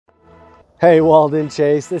Hey Walden,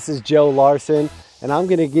 Chase, this is Joe Larsen, and I'm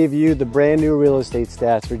going to give you the brand new real estate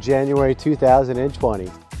stats for January 2020.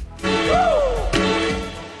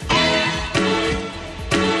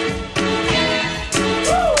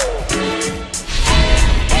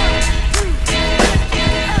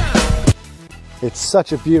 It's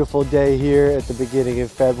such a beautiful day here at the beginning of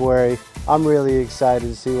February. I'm really excited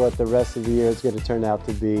to see what the rest of the year is going to turn out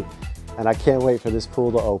to be, and I can't wait for this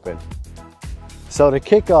pool to open. So to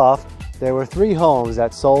kick off, there were 3 homes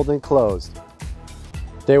that sold and closed.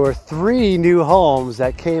 There were 3 new homes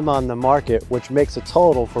that came on the market, which makes a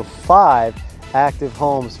total for 5 active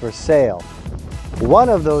homes for sale. One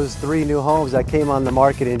of those 3 new homes that came on the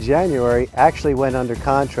market in January actually went under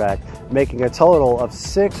contract, making a total of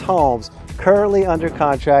 6 homes currently under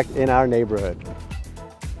contract in our neighborhood.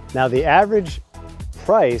 Now, the average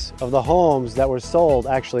price of the homes that were sold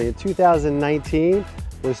actually in 2019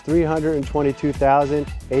 was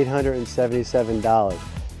 $322,877.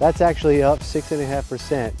 That's actually up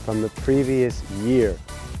 6.5% from the previous year.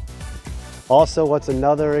 Also, what's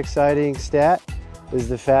another exciting stat is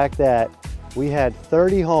the fact that we had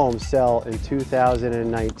 30 homes sell in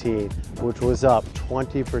 2019, which was up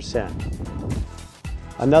 20%.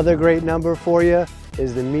 Another great number for you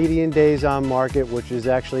is the median days on market, which is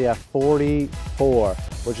actually at 44,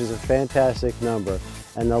 which is a fantastic number.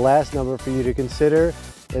 And the last number for you to consider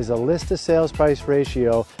is a list to sales price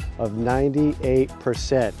ratio of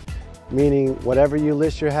 98%, meaning whatever you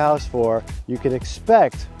list your house for, you can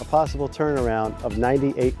expect a possible turnaround of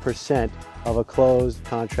 98% of a closed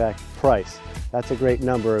contract price. That's a great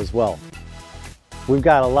number as well. We've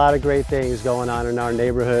got a lot of great things going on in our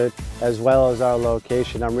neighborhood as well as our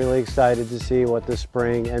location. I'm really excited to see what the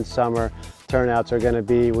spring and summer turnouts are going to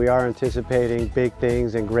be. We are anticipating big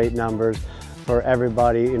things and great numbers for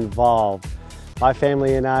everybody involved. My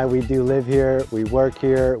family and I, we do live here, we work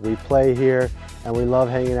here, we play here, and we love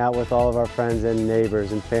hanging out with all of our friends and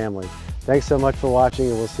neighbors and family. Thanks so much for watching,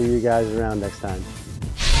 and we'll see you guys around next time.